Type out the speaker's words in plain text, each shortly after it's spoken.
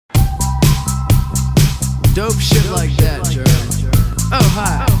Dope shit like that, Jerry. Oh,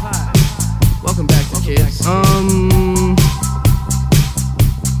 hi. Welcome back to kids.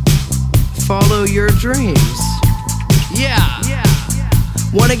 Follow your dreams. Yeah.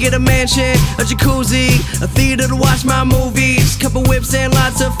 Wanna get a mansion, a jacuzzi, a theater to watch my movies, couple whips and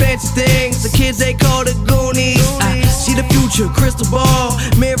lots of fancy things. The kids they call the Goonies. I see the future, crystal ball,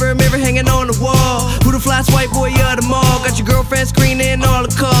 mirror hanging on the wall. Who the fly white boy of the mall? Got your girlfriend screening all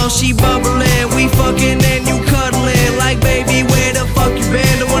the calls. She bubbling, we fucking and you cuddling. Like baby, where the fuck you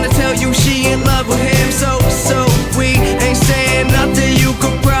been? Don't wanna tell you she in love with him. So we ain't saying nothing. You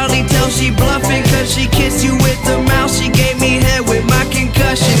could probably tell she bluffing, cause she kissed you with the mouth. She gave me head with my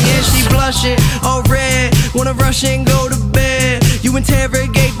concussion. Yeah, she blushing, all red. Wanna rush and go to bed. You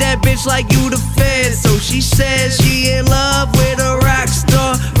interrogate that bitch like you the Fed. So she says she in love with a rock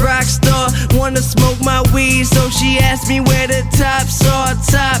star. Wanna smoke my weed, so she asked me where the tops are.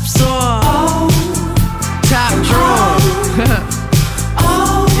 Oh, top drawer.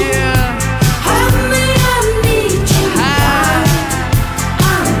 Oh, yeah. Honey, I need you.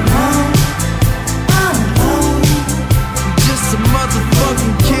 I'm alone. Just a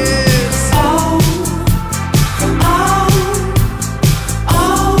motherfucking kiss. Oh.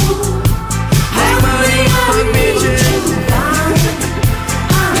 Make money, fuck bitches.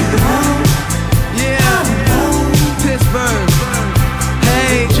 Yeah, Pittsburgh.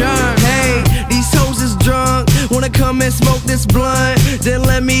 Hey, John. Hey, these hoes is drunk. Wanna come and smoke this blunt? Then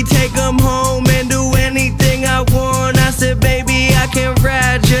let me take them home and do anything I want. I said, baby, I can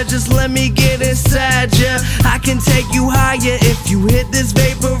ride ya. Just let me get inside ya. I can take you higher if you hit this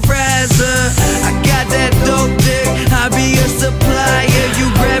vaporizer. I got that dope dick, I be a supplier. You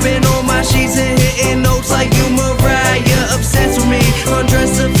grabbing on my sheets and hitting notes like you Mariah. Obsessed with me,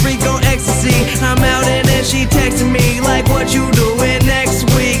 undress a freak on ecstasy. I'm out and then she texting me like, what you doing next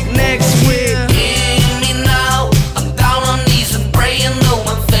week? Hear me now, I'm down on knees and praying, though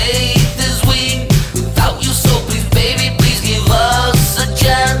my faith is weak without you, so please baby, please give us a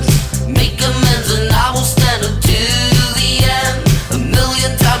chance. Make amends and I will stand up to the end. A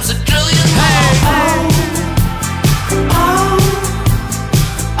million times, a trillion times.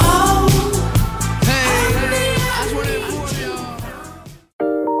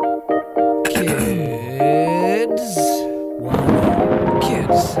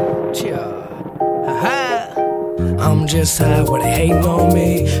 I'm just high where they hating on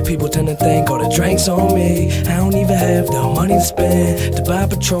me. People tend to think all the drinks on me. I don't even have the money to spend to buy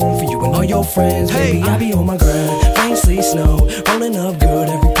Patron for you and all your friends. Baby, I be on my grind, rain, sleet, snow, rolling up good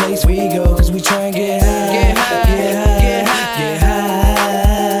every place we go. Cause we try and get high.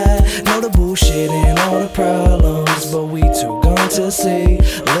 Know the bullshit and all the problems, but we too gone to see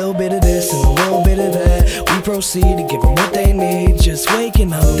a little bit of this and a little bit of that. We proceed to give them what they need. Just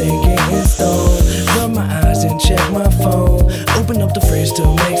waking up thinking